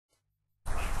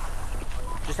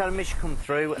Just had a mission come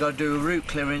through. Got to do a route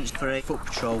clearance for a foot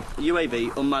patrol.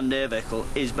 UAV, unmanned air vehicle,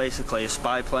 is basically a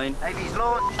spy plane. AV's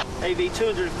launched. AV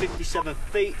 257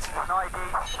 feet.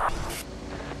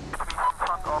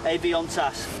 AV on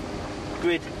task.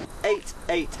 Grid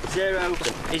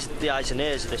 880 is the eyes and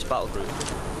ears of this battle group.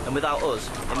 And without us,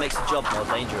 it makes the job more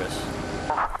dangerous.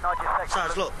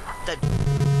 Sarge, look, dead.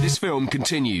 This film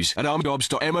continues at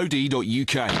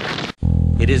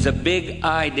armydobbs.mod.uk. It is a big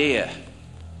idea.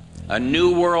 A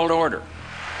new world order.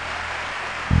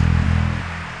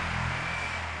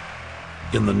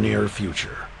 In the near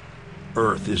future,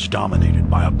 Earth is dominated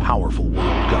by a powerful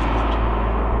world government.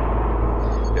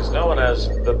 It's known as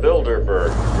the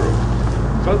Bilderberg Group.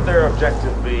 Could their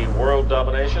objective be world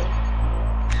domination?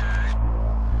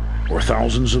 For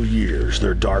thousands of years,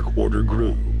 their dark order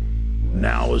grew.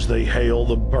 Now, as they hail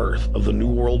the birth of the New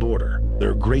World Order,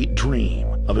 their great dream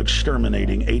of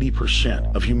exterminating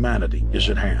 80% of humanity is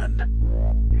at hand.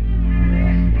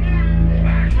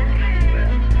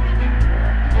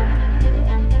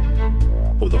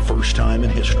 For the first time in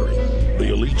history,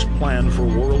 the elite's plan for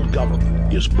world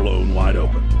government is blown wide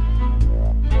open.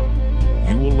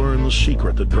 You will learn the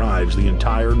secret that drives the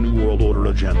entire New World Order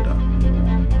agenda.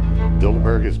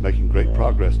 Bilderberg is making great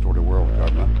progress toward a world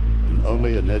government, and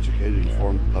only an educated,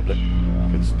 informed public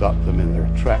can stop them in their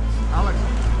tracks. Alex,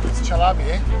 it's Chalabi,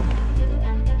 eh?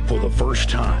 For the first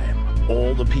time,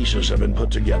 all the pieces have been put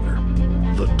together.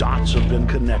 The dots have been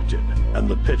connected, and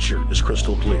the picture is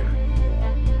crystal clear.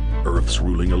 Earth's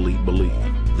ruling elite believe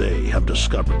they have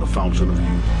discovered the fountain of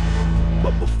youth.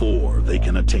 But before they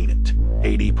can attain it,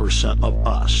 80% of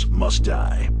us must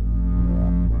die.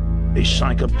 A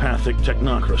psychopathic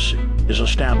technocracy is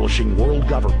establishing world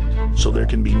government so there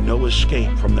can be no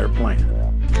escape from their plan.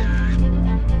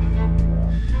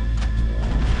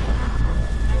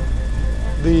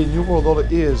 The New World Order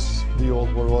is the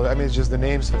old world order. I mean, it's just the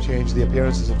names have changed, the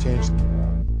appearances have changed.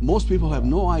 Most people have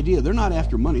no idea. They're not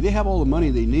after money. They have all the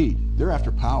money they need. They're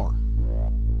after power.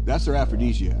 That's their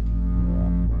aphrodisiac.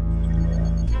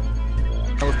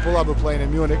 I was pulled out of a plane in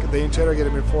Munich. They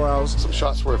interrogated me for 4 hours. Some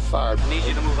shots were fired. I need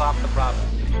you to move off the property.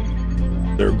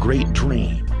 Their great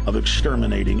dream of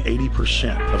exterminating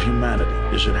 80% of humanity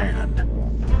is at hand.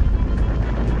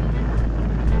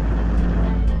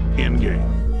 Endgame,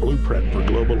 blueprint for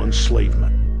global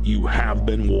enslavement. You have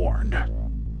been warned.